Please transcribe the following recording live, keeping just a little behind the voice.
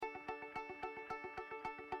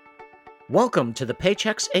Welcome to the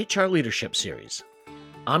Paychex HR Leadership Series.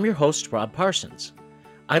 I'm your host, Rob Parsons.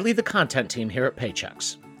 I lead the content team here at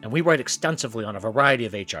Paychex, and we write extensively on a variety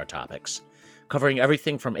of HR topics, covering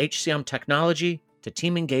everything from HCM technology to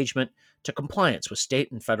team engagement to compliance with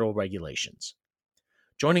state and federal regulations.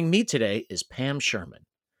 Joining me today is Pam Sherman.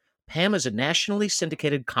 Pam is a nationally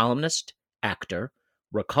syndicated columnist, actor,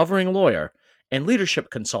 recovering lawyer, and leadership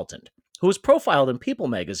consultant who was profiled in People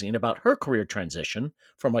magazine about her career transition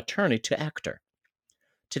from attorney to actor.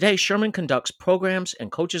 Today, Sherman conducts programs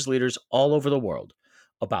and coaches leaders all over the world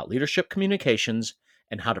about leadership communications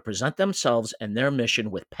and how to present themselves and their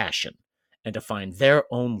mission with passion and to find their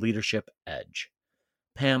own leadership edge.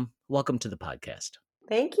 Pam, welcome to the podcast.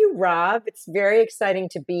 Thank you, Rob. It's very exciting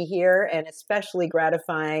to be here and especially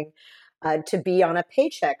gratifying to be on a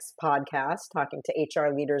Paychex podcast talking to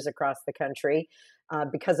HR leaders across the country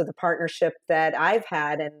because of the partnership that I've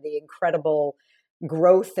had and the incredible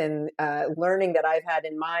growth and learning that I've had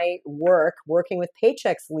in my working with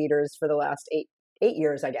Paychex leaders for the last eight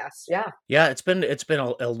years, I guess. Yeah, it's been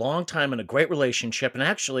a long time and a great relationship. And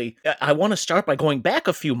actually, I want to start by going back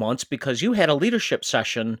a few months because you had a leadership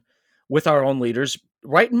session with our own leaders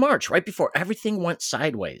right in March, right before everything went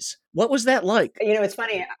sideways. What was that like? You know, it's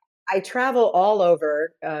funny. I travel all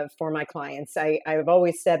over for my clients. I've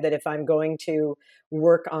always said that if I'm going to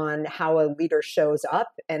work on how a leader shows up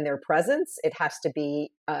and their presence, it has to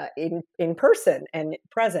be in person and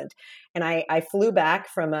present. And I flew back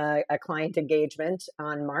from a client engagement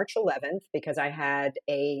on March 11th because I had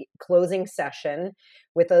a closing session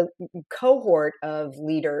with a cohort of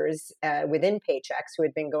leaders within Paychex who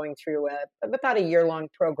had been going through about a year-long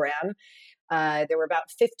program. There were about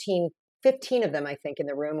 15 of them, I think, in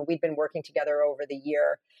the room. And we'd been working together over the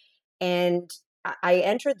year. And I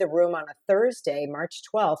entered the room on a Thursday, March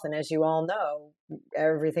 12th. And as you all know,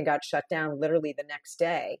 everything got shut down literally the next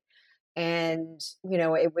day. And, you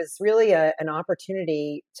know, it was really an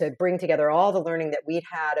opportunity to bring together all the learning that we'd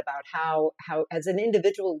had about how as an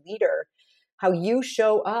individual leader, how you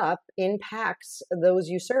show up impacts those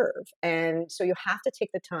you serve. And so you have to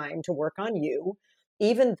take the time to work on you,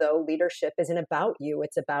 even though leadership isn't about you,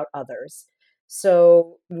 it's about others.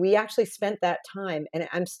 So we actually spent that time, and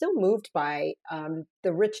I'm still moved by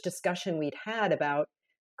the rich discussion we'd had about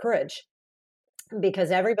courage, because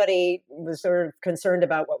everybody was sort of concerned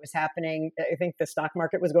about what was happening. I think the stock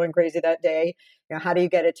market was going crazy that day. You know, how do you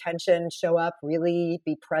get attention, show up, really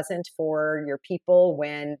be present for your people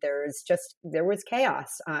when there was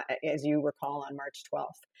chaos, as you recall, on March 12th.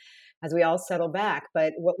 As we all settle back.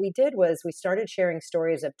 But what we did was we started sharing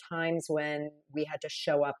stories of times when we had to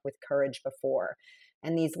show up with courage before.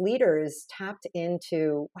 And these leaders tapped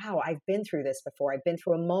into, wow, I've been through this before. I've been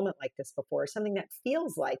through a moment like this before, something that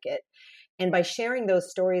feels like it. And by sharing those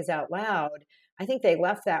stories out loud, I think they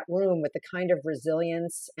left that room with the kind of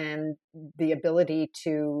resilience and the ability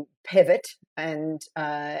to pivot and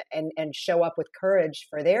show up with courage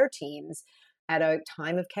for their teams at a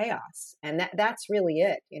time of chaos. And that's really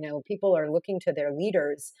it. You know, people are looking to their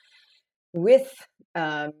leaders with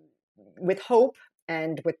hope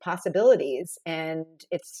and with possibilities. And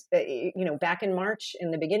it's, back in March,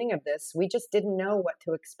 in the beginning of this, we just didn't know what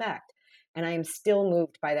to expect. And I am still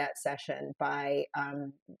moved by that session, by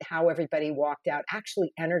how everybody walked out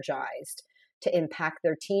actually energized to impact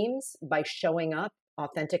their teams by showing up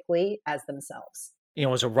authentically as themselves. You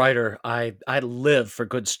know, as a writer, I live for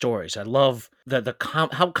good stories. I love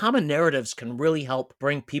how common narratives can really help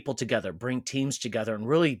bring people together, bring teams together, and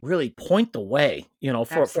really point the way. You know,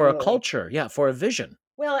 for a culture, for a vision.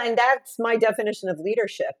 Well, and that's my definition of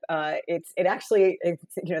leadership. The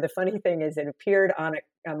funny thing is, it appeared on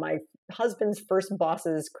my husband's first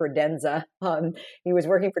boss's credenza. He was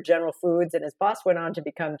working for General Foods, and his boss went on to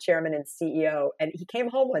become chairman and CEO. And he came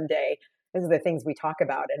home one day. These are the things we talk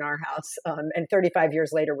about in our house. And 35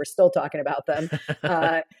 years later, we're still talking about them.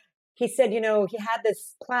 He said, you know, he had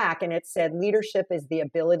this plaque and it said, leadership is the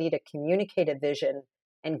ability to communicate a vision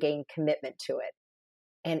and gain commitment to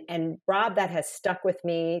it. And Rob, that has stuck with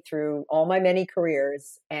me through all my many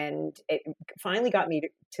careers. And it finally got me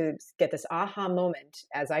to get this aha moment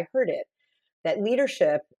as I heard it, that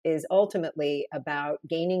leadership is ultimately about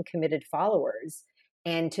gaining committed followers.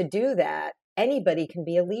 And to do that, anybody can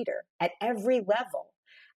be a leader at every level,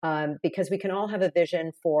 because we can all have a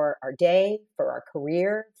vision for our day, for our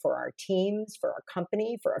career, for our teams, for our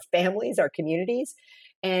company, for our families, our communities.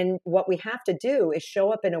 And what we have to do is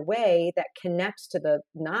show up in a way that connects to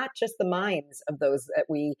not just the minds of those that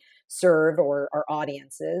we serve or our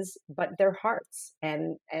audiences, but their hearts.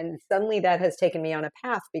 And suddenly that has taken me on a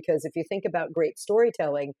path, because if you think about great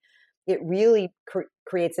storytelling, it really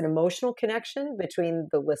creates an emotional connection between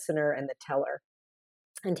the listener and the teller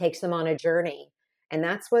and takes them on a journey. And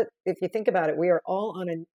that's what, if you think about it, we are all on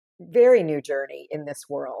a very new journey in this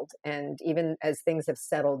world. And even as things have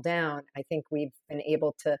settled down, I think we've been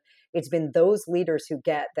able to, it's been those leaders who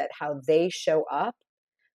get that how they show up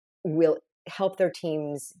will help their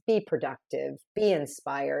teams be productive, be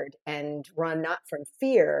inspired, and run not from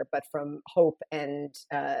fear, but from hope and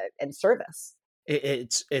service.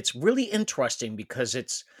 It's really interesting because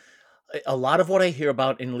it's a lot of what I hear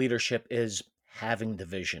about in leadership is having the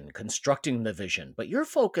vision, constructing the vision, but your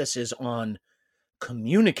focus is on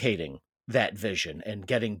communicating that vision and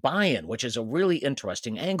getting buy-in, which is a really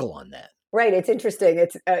interesting angle on that. Right. It's interesting.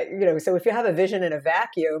 It's, so if you have a vision in a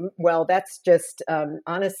vacuum, well, that's just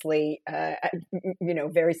honestly,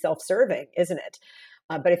 very self-serving, isn't it?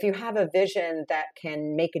 But if you have a vision that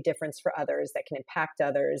can make a difference for others, that can impact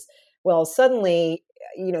others, well, suddenly,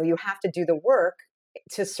 you have to do the work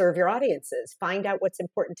to serve your audiences, find out what's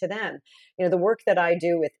important to them. The work that I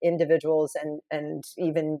do with individuals and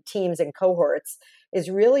even teams and cohorts is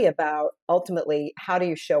really about ultimately how do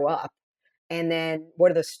you show up? And then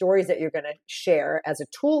what are the stories that you're going to share as a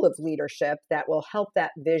tool of leadership that will help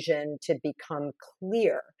that vision to become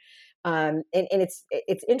clear? And it's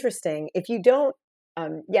interesting. If you don't,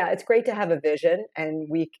 it's great to have a vision. And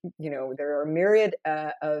there are a myriad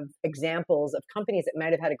of examples of companies that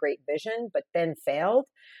might have had a great vision, but then failed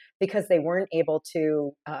because they weren't able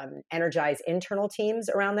to energize internal teams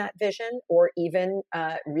around that vision or even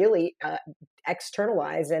really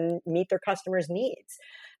externalize and meet their customers' needs.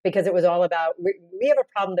 Because it was all about, we have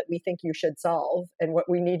a problem that we think you should solve and what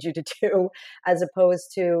we need you to do, as opposed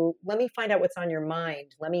to, let me find out what's on your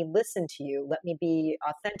mind. Let me listen to you. Let me be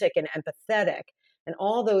authentic and empathetic and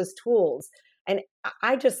all those tools. And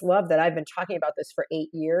I just love that I've been talking about this for 8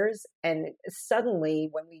 years. And suddenly,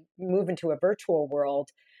 when we move into a virtual world,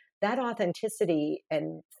 that authenticity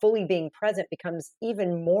and fully being present becomes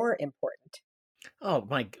even more important. Oh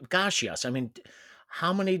my gosh, yes. I mean,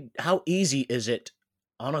 how easy is it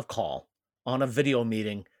on a call, on a video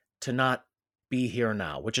meeting to not be here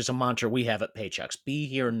now, which is a mantra we have at Paychex. Be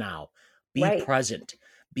here now, be Right. present,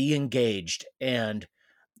 be engaged. And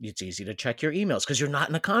it's easy to check your emails because you're not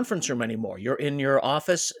in a conference room anymore. You're in your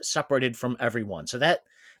office separated from everyone. So that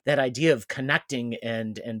idea of connecting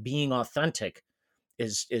and being authentic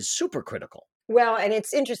is super critical. Well, and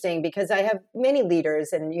it's interesting because I have many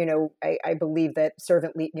leaders, and I believe that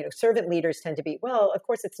servant leaders tend to be, well, of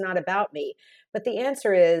course, it's not about me, but the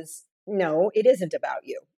answer is no, it isn't about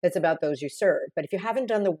you. It's about those you serve. But if you haven't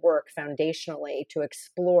done the work foundationally to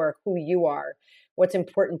explore who you are, what's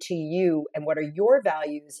important to you, and what are your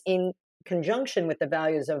values in conjunction with the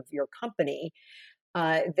values of your company,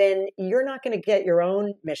 then you're not going to get your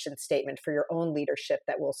own mission statement for your own leadership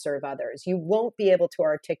that will serve others. You won't be able to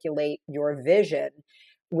articulate your vision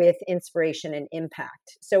with inspiration and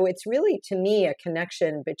impact. So it's really, to me, a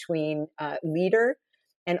connection between leader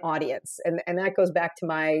and audience, and that goes back to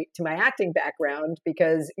my acting background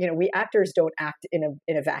because we actors don't act in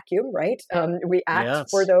a vacuum, right? We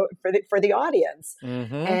act for Yes. the audience,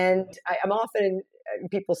 Hmm. and I'm often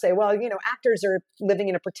people say, well, actors are living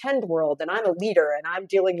in a pretend world and I'm a leader and I'm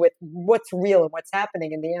dealing with what's real and what's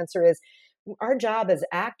happening. And the answer is our job as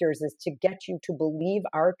actors is to get you to believe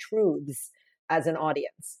our truths as an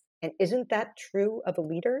audience. And isn't that true of a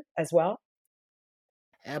leader as well?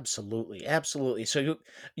 Absolutely, absolutely. So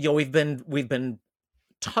we've been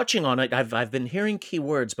touching on it. I've been hearing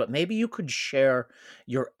keywords, but maybe you could share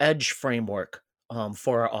your edge framework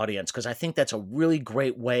for our audience because I think that's a really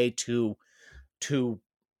great way to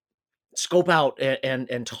scope out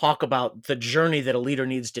and talk about the journey that a leader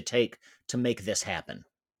needs to take to make this happen.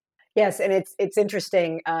 Yes, and it's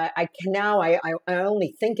interesting. I can now I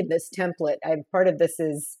only think in this template. Part of this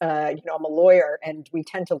is I'm a lawyer, and we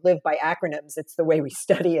tend to live by acronyms. It's the way we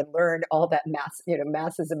study and learn all that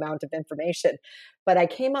masses amount of information. But I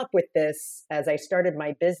came up with this as I started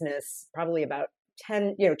my business probably about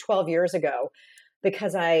 12 years ago,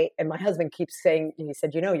 because and my husband keeps saying, he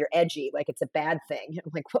said, you're edgy, like it's a bad thing.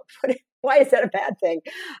 I'm like, why is that a bad thing?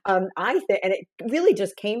 I think, and it really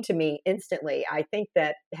just came to me instantly. I think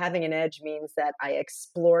that having an edge means that I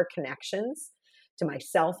explore connections to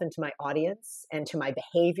myself and to my audience and to my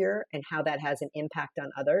behavior and how that has an impact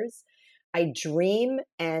on others. I dream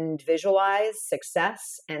and visualize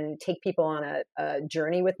success and take people on a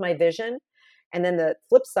journey with my vision. And then the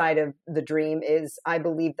flip side of the dream is I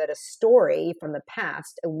believe that a story from the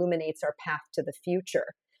past illuminates our path to the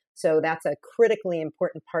future. So that's a critically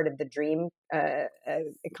important part of the dream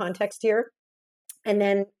context here. And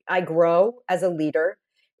then I grow as a leader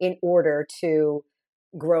in order to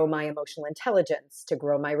grow my emotional intelligence, to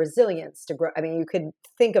grow my resilience, to grow. I mean, you could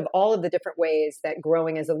think of all of the different ways that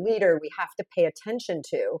growing as a leader we have to pay attention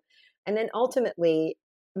to. And then ultimately,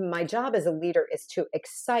 my job as a leader is to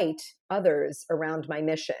excite others around my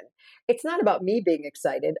mission. It's not about me being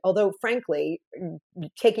excited, although, frankly,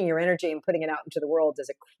 taking your energy and putting it out into the world is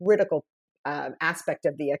a critical aspect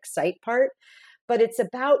of the excite part. But it's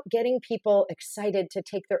about getting people excited to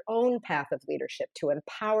take their own path of leadership, to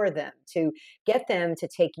empower them, to get them to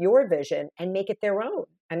take your vision and make it their own.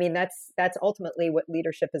 I mean, that's ultimately what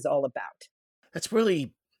leadership is all about. That's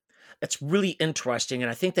really that's really interesting, and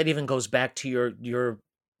I think that even goes back to your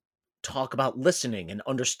talk about listening and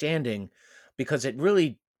understanding, because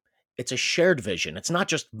it's a shared vision. It's not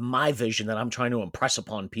just my vision that I'm trying to impress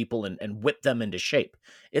upon people and whip them into shape.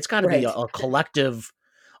 It's got to be Right.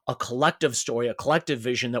 a collective story, a collective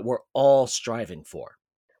vision that we're all striving for.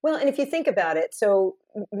 Well, and if you think about it, so,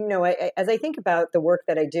 as I think about the work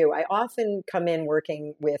that I do, I often come in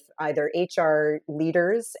working with either HR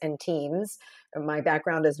leaders and teams. My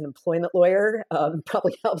background as an employment lawyer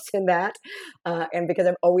probably helps in that. And because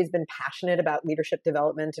I've always been passionate about leadership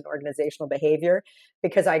development and organizational behavior,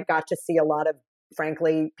 because I got to see a lot of,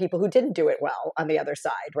 frankly, people who didn't do it well on the other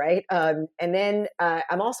side, right? And then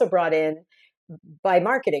I'm also brought in by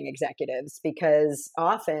marketing executives because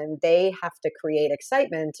often they have to create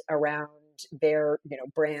excitement around their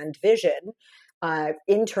brand vision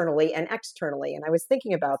internally and externally. And I was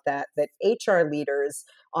thinking about that HR leaders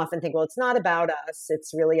often think, well, it's not about us,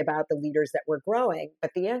 it's really about the leaders that we're growing.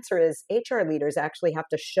 But the answer is HR leaders actually have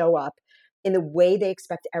to show up in the way they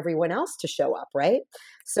expect everyone else to show up, right?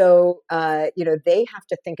 So, they have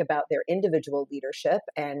to think about their individual leadership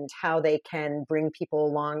and how they can bring people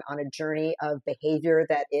along on a journey of behavior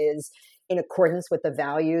that is in accordance with the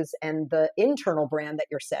values and the internal brand that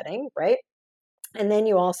you're setting, right? And then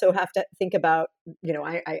you also have to think about,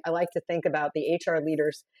 I like to think about the HR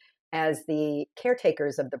leaders as the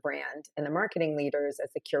caretakers of the brand and the marketing leaders as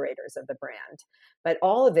the curators of the brand. But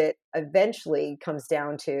all of it eventually comes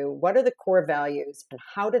down to what are the core values and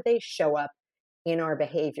how do they show up in our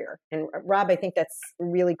behavior? And Rob, I think that's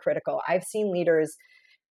really critical. I've seen leaders,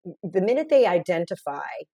 the minute they identify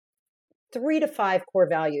 3 to 5 core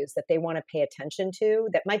values that they want to pay attention to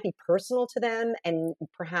that might be personal to them and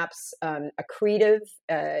perhaps accretive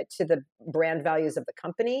to the brand values of the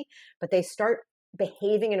company, but they start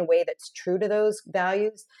behaving in a way that's true to those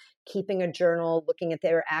values, keeping a journal, looking at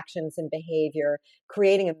their actions and behavior,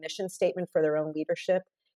 creating a mission statement for their own leadership.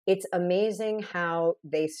 It's amazing how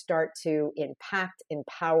they start to impact,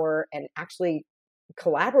 empower, and actually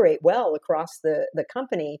collaborate well across the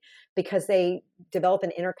company because they develop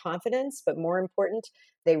an inner confidence, but more important,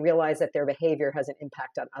 they realize that their behavior has an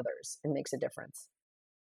impact on others and makes a difference.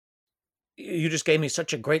 You just gave me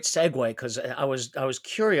such a great segue because I was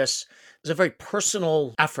curious. It's a very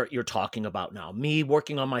personal effort you're talking about now. Me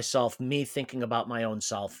working on myself, me thinking about my own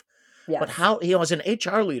self. But Yes. how, as an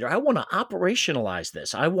HR leader, I want to operationalize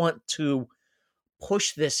this. I want to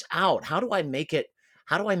push this out. How do I make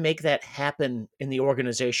that happen in the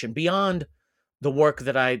organization beyond the work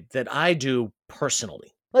that I do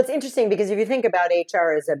personally? Well, it's interesting because if you think about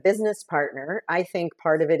HR as a business partner, I think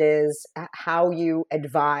part of it is how you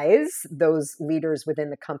advise those leaders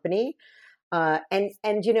within the company. And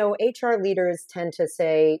HR leaders tend to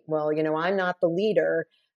say, well, I'm not the leader.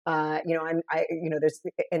 There's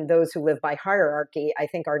and those who live by hierarchy, I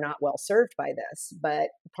think, are not well served by this.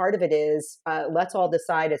 But part of it is let's all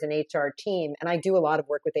decide as an HR team, and I do a lot of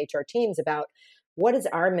work with HR teams about what is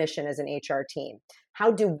our mission as an HR team.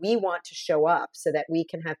 How do we want to show up so that we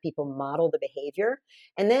can have people model the behavior?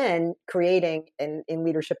 And then creating in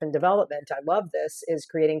leadership and development, I love this, is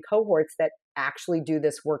creating cohorts that actually do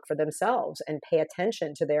this work for themselves and pay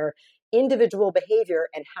attention to their individual behavior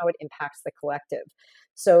and how it impacts the collective.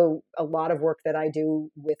 So a lot of work that I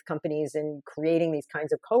do with companies in creating these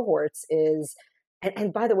kinds of cohorts is,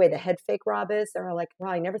 and by the way, the head fake, Rob, is they're all like,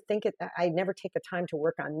 wow, I never take the time to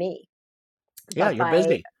work on me. Yeah, But you're by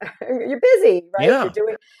busy. you're busy, right? You're Yeah.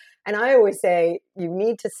 doing, and I always say you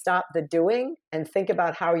need to stop the doing and think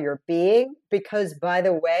about how you're being, because by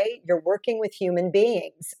the way, you're working with human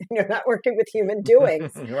beings. You're not working with human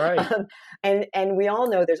doings. Right. Um, and we all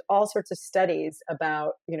know there's all sorts of studies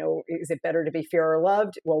about, is it better to be feared or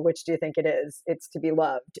loved? Well, which do you think it is? It's to be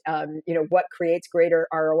loved. What creates greater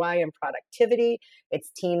ROI and productivity?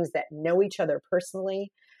 It's teams that know each other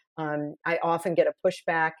personally. I often get a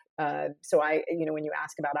pushback. When you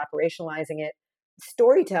ask about operationalizing it,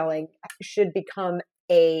 storytelling should become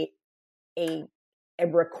a a a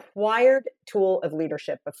required tool of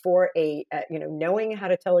leadership before knowing how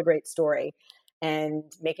to tell a great story and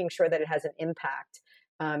making sure that it has an impact.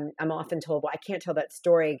 I'm often told, well, I can't tell that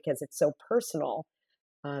story because it's so personal.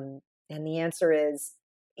 And the answer is,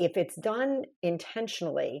 if it's done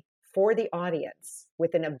intentionally for the audience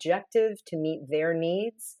with an objective to meet their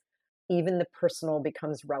needs, even the personal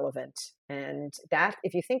becomes relevant. And that,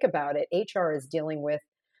 if you think about it, HR is dealing with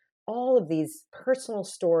all of these personal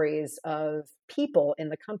stories of people in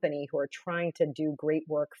the company who are trying to do great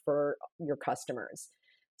work for your customers.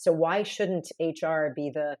 So why shouldn't HR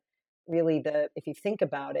be if you think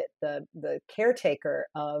about it, the caretaker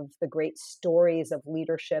of the great stories of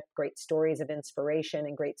leadership, great stories of inspiration,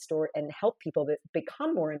 and great story, and help people to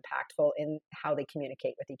become more impactful in how they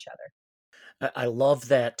communicate with each other. I love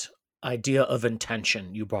that idea of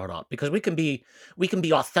intention you brought up, because we can be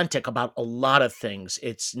authentic about a lot of things.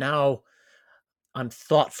 It's now I'm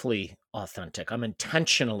thoughtfully authentic. I'm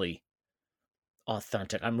intentionally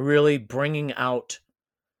authentic. I'm bringing out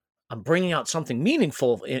something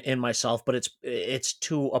meaningful in myself, but it's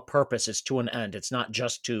to a purpose, it's to an end. It's not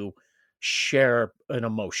just to share an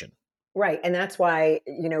emotion. Right. And that's why,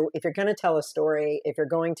 if you're going to tell a story, if you're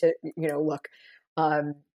going to, look,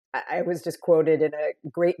 I was just quoted in a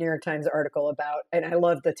great New York Times article about, and I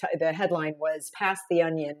love the headline was "Pass the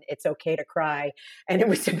Onion, It's Okay to Cry," and it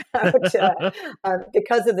was about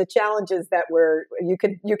because of the challenges that you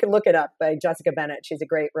can look it up by Jessica Bennett. She's a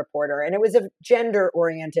great reporter, and it was a gender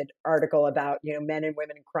oriented article about men and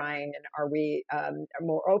women crying, and are we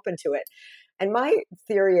more open to it? And my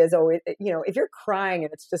theory is always, if you're crying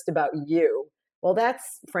and it's just about you, well,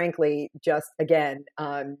 that's frankly just, again,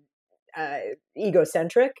 uh,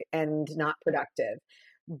 egocentric and not productive.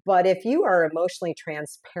 But if you are emotionally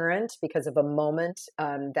transparent because of a moment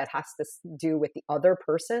that has to do with the other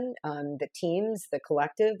person, the teams, the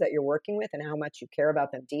collective that you're working with, and how much you care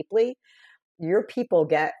about them deeply, your people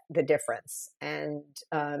get the difference. And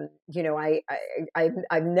I've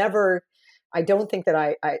never, I don't think that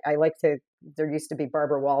I like to. There used to be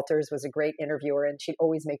Barbara Walters was a great interviewer, and she'd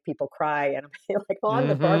always make people cry. And I'm like, well, I'm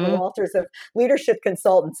the Barbara Mm-hmm. Walters of leadership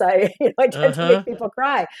consultants. I get to make Uh-huh. people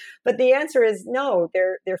cry. But the answer is no.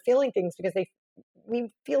 They're feeling things because we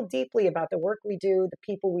feel deeply about the work we do, the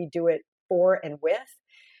people we do it for and with,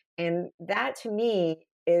 and that to me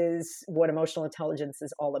is what emotional intelligence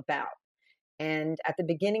is all about. And at the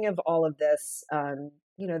beginning of all of this,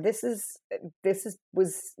 this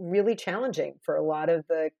was really challenging for a lot of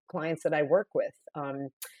the clients that I work with.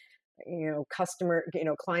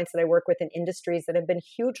 Clients that I work with in industries that have been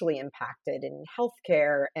hugely impacted in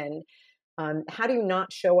healthcare. And how do you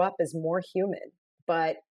not show up as more human?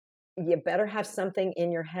 But you better have something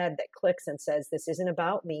in your head that clicks and says, this isn't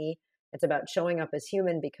about me. It's about showing up as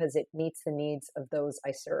human because it meets the needs of those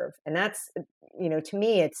I serve. And that's, to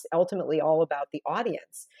me, it's ultimately all about the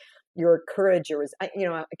audience, your courage,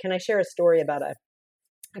 can I share a story about a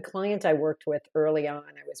client I worked with early on?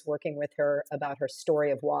 I was working with her about her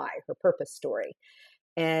story of why, her purpose story.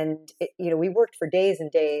 And, we worked for days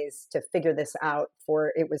and days to figure this out.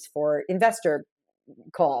 It was for investor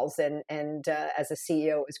calls, and as a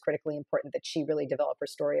CEO, it was critically important that she really develop her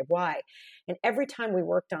story of why. And every time we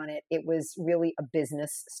worked on it, it was really a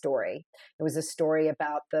business story. It was a story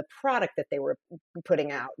about the product that they were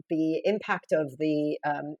putting out, the impact of the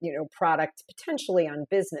product potentially on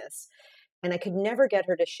business. And I could never get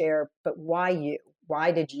her to share, but why you?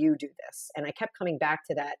 Why did you do this? And I kept coming back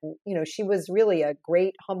to that. And, she was really a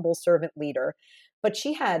great, humble servant leader, but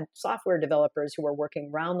she had software developers who were working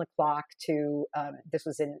round the clock this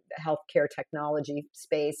was in the healthcare technology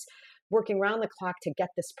space, working round the clock to get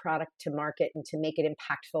this product to market and to make it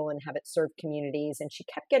impactful and have it serve communities. And she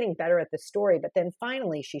kept getting better at the story. But then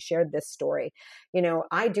finally, she shared this story.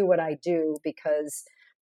 I do what I do because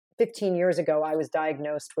 15 years ago, I was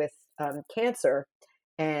diagnosed with cancer,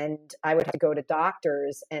 and I would have to go to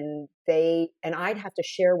doctors, and I'd have to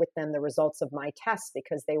share with them the results of my tests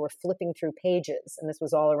because they were flipping through pages. And this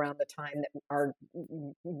was all around the time that our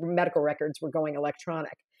medical records were going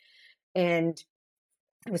electronic. And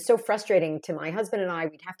it was so frustrating to my husband and I.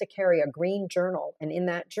 We'd have to carry a green journal. And in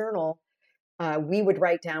that journal, we would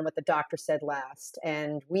write down what the doctor said last,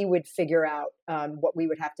 and we would figure out what we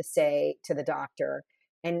would have to say to the doctor.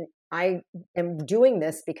 And I am doing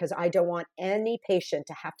this because I don't want any patient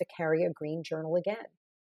to have to carry a green journal again.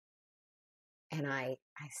 And I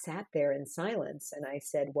sat there in silence and I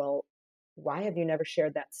said, well, why have you never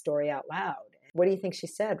shared that story out loud? What do you think she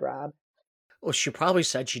said, Rob? Well, she probably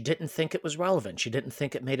said she didn't think it was relevant. She didn't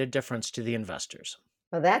think it made a difference to the investors.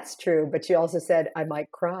 Well, that's true, but she also said I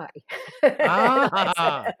might cry. I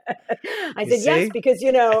Ah, said, I you said yes, see? because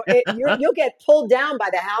you'll get pulled down by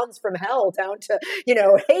the hounds from hell down to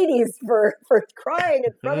Hades for crying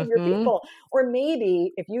in front of your Hmm. people. Or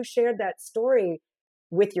maybe if you shared that story,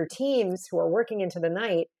 with your teams who are working into the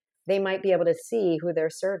night, they might be able to see who they're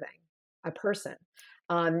serving, a person.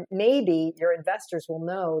 Maybe your investors will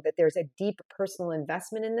know that there's a deep personal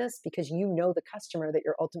investment in this because you know the customer that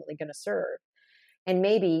you're ultimately going to serve. And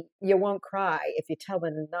maybe you won't cry if you tell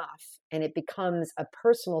them enough and it becomes a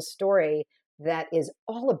personal story that is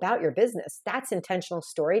all about your business. That's intentional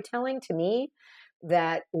storytelling to me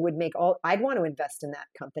that would make I'd want to invest in that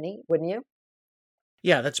company, wouldn't you?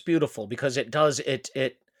 Yeah, that's beautiful because it does it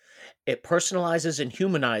personalizes and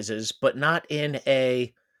humanizes, but not in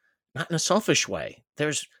a selfish way.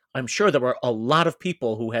 I'm sure there were a lot of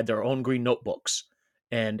people who had their own green notebooks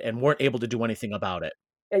and weren't able to do anything about it.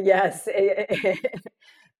 Yes,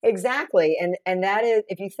 exactly. And that is,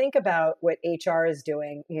 if you think about what HR is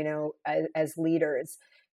doing, as leaders,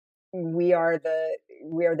 we are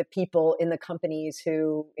the people in the companies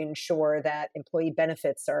who ensure that employee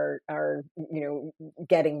benefits are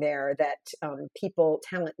getting there, that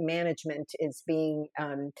talent management is being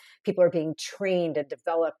people are being trained and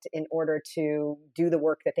developed in order to do the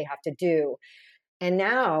work that they have to do. And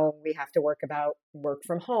now we have to work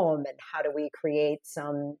from home, and how do we create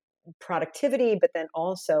some productivity, but then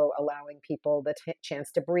also allowing people the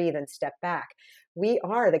chance to breathe and step back. We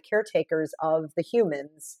are the caretakers of the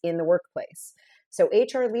humans in the workplace. So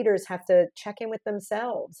HR leaders have to check in with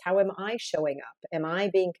themselves. How am I showing up? Am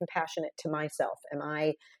I being compassionate to myself?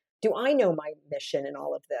 Do I know my mission in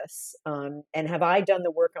all of this? And have I done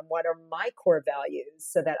the work on what are my core values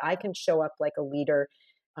so that I can show up like a leader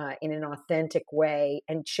in an authentic way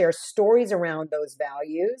and share stories around those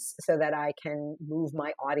values so that I can move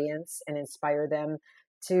my audience and inspire them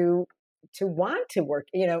to want to work,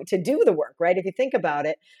 to do the work, right? If you think about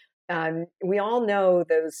it, we all know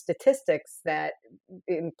those statistics that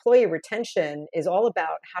employee retention is all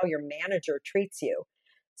about how your manager treats you.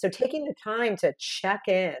 So taking the time to check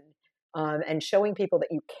in and showing people that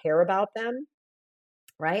you care about them,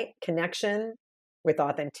 right? Connection with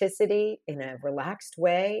authenticity in a relaxed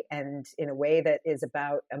way and in a way that is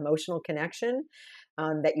about emotional connection,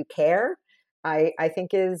 that you care, I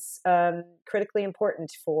think is critically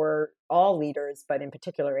important for all leaders, but in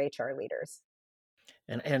particular HR leaders.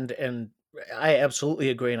 And I absolutely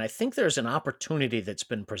agree. And I think there's an opportunity that's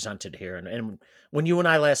been presented here. And when you and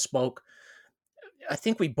I last spoke, I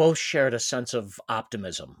think we both shared a sense of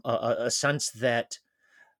optimism, a sense that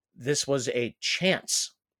this was a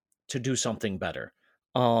chance to do something better.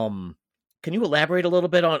 Um, can you elaborate a little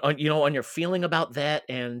bit on your feeling about that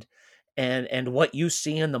and what you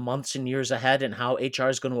see in the months and years ahead and how HR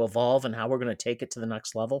is going to evolve and how we're going to take it to the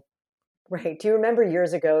next level? Right. Do you remember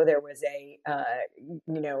years ago there was it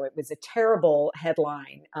was a terrible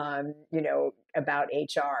headline, about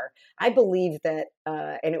HR. I believe that,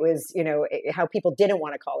 and it was, how people didn't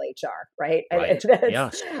want to call HR, right? And Right.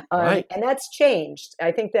 Yes. Right. and that's changed.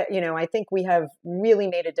 I think that, I think we have really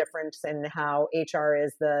made a difference in how HR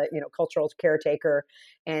is the, cultural caretaker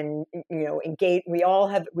and, engage. We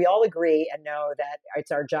all agree and know that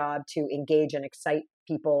it's our job to engage and excite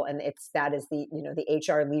people, and that is the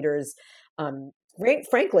HR leaders,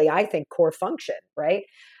 frankly, I think core function, right?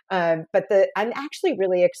 But I'm actually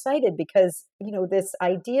really excited because this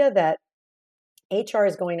idea that HR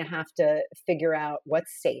is going to have to figure out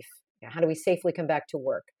what's safe. How do we safely come back to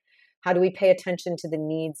work? How do we pay attention to the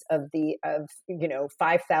needs of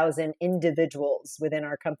 5,000 individuals within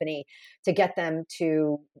our company to get them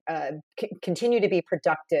to continue to be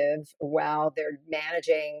productive while they're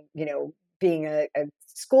managing, being a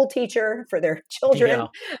school teacher for their children,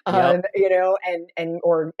 Yeah. Yep. and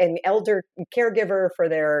or an elder caregiver for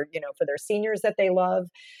their seniors that they love.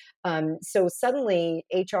 So suddenly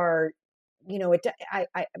HR,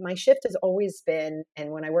 my shift has always been, and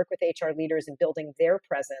when I work with HR leaders in building their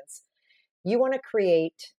presence, you want to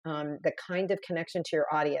create the kind of connection to your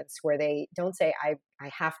audience where they don't say, I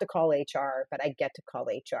have to call HR, but I get to call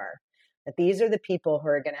HR. That these are the people who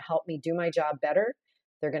are going to help me do my job better.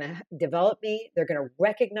 They're going to develop me. They're going to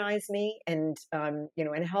recognize me, and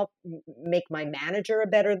help make my manager a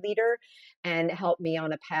better leader, and help me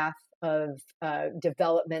on a path of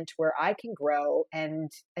development where I can grow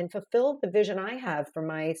and fulfill the vision I have for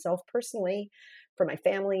myself personally, for my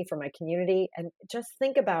family, for my community. And just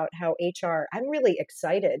think about how I'm really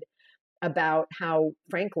excited about how,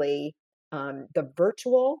 frankly, the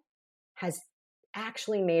virtual has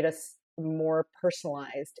actually made us more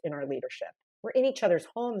personalized in our leadership. We're in each other's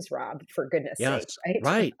homes, Rob, for goodness sake, Yes. right?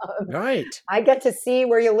 Right. Right. I get to see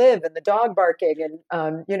where you live and the dog barking,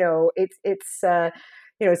 and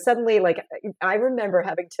suddenly, I remember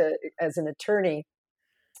having to, as an attorney,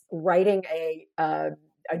 writing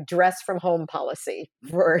a dress from home policy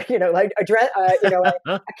for, like a dress,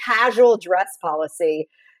 a casual dress policy.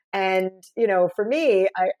 And, for me,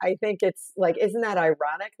 I think it's like, isn't that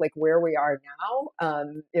ironic? Like where we are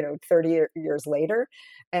now, 30 years later.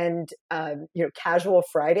 And, casual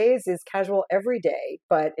Fridays is casual every day,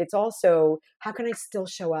 but it's also, how can I still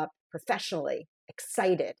show up professionally,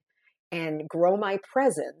 excited, and grow my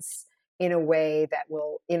presence in a way that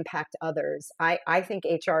will impact others? I think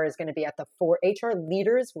HR is going to be at the HR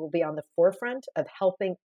leaders will be on the forefront of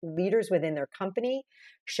helping leaders within their company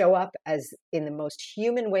show up as in the most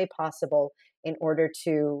human way possible in order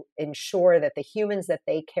to ensure that the humans that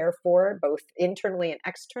they care for, both internally and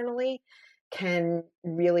externally, can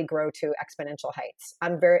really grow to exponential heights.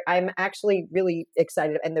 I'm actually really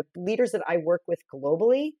excited. And the leaders that I work with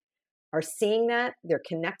globally are seeing that. They're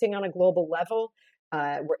connecting on a global level.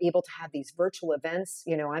 We're able to have these virtual events.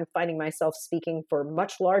 I'm finding myself speaking for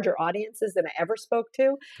much larger audiences than I ever spoke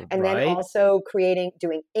to. And then also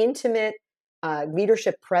doing intimate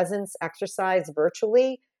leadership presence exercise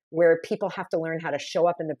virtually, where people have to learn how to show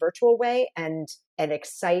up in the virtual way and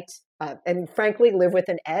excite and frankly live with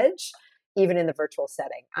an edge, even in the virtual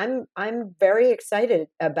setting. I'm very excited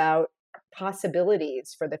about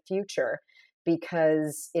possibilities for the future,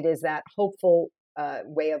 because it is that hopeful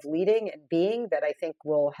way of leading and being that I think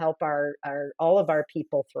will help all of our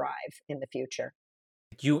people thrive in the future.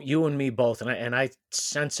 You and me both, and I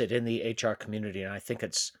sense it in the HR community, and I think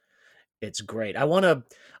it's great. I want to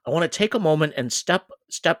take a moment and step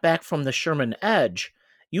back from the Sherman Edge.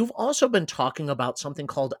 You've also been talking about something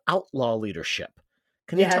called outlaw leadership.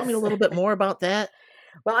 Can you tell me a little bit more about that?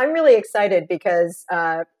 Well, I'm really excited because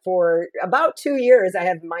for about 2 years,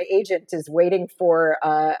 my agent is waiting for,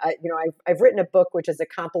 I've written a book, which is a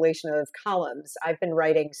compilation of columns. I've been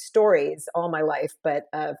writing stories all my life, but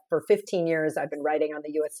for 15 years, I've been writing on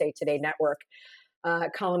the USA Today network, a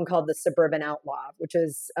column called The Suburban Outlaw, which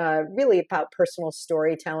is really about personal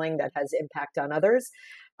storytelling that has impact on others.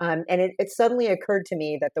 And it suddenly occurred to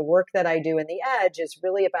me that the work that I do in the Edge is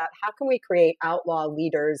really about how can we create outlaw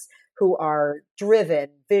leaders who are driven,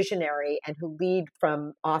 visionary, and who lead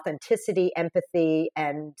from authenticity, empathy,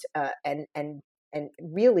 and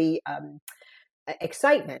really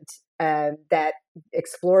excitement, that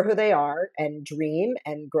explore who they are and dream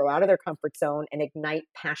and grow out of their comfort zone and ignite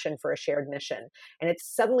passion for a shared mission. And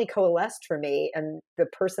it's suddenly coalesced for me. And the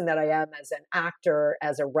person that I am as an actor,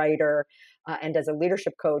 as a writer, and as a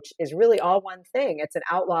leadership coach is really all one thing. It's an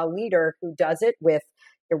outlaw leader who does it with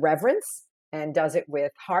irreverence and does it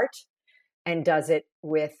with heart and does it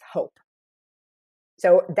with hope.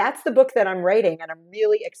 So that's the book that I'm writing, and I'm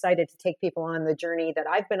really excited to take people on the journey that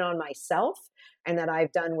I've been on myself and that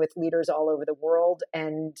I've done with leaders all over the world,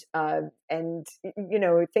 and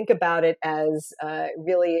think about it as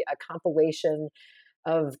really a compilation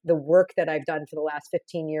of the work that I've done for the last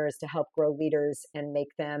 15 years to help grow leaders and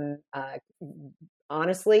make them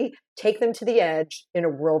honestly take them to the edge in a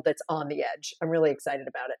world that's on the edge. I'm really excited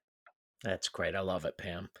about it. That's great. I love it,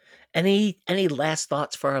 Pam. Any last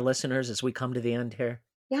thoughts for our listeners as we come to the end here?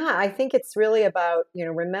 Yeah, I think it's really about,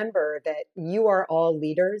 remember that you are all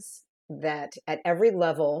leaders, that at every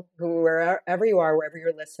level, wherever you are, wherever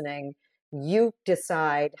you're listening, you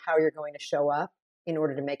decide how you're going to show up in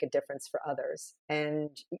order to make a difference for others.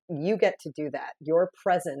 And you get to do that. Your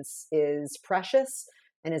presence is precious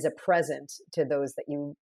and is a present to those that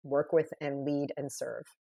you work with and lead and serve.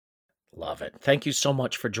 Love it. Thank you so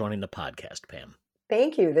much for joining the podcast, Pam.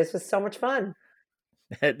 Thank you. This was so much fun.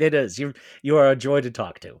 It is. You are a joy to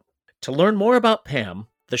talk to. To learn more about Pam,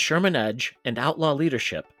 the Sherman Edge, and outlaw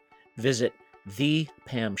leadership, visit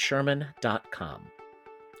thepamsherman.com.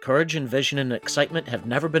 Courage and vision and excitement have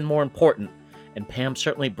never been more important, and Pam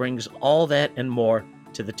certainly brings all that and more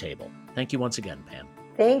to the table. Thank you once again, Pam.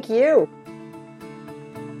 Thank you.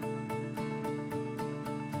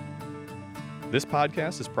 This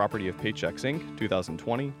podcast is property of Paychex Inc.,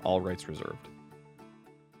 2020, all rights reserved.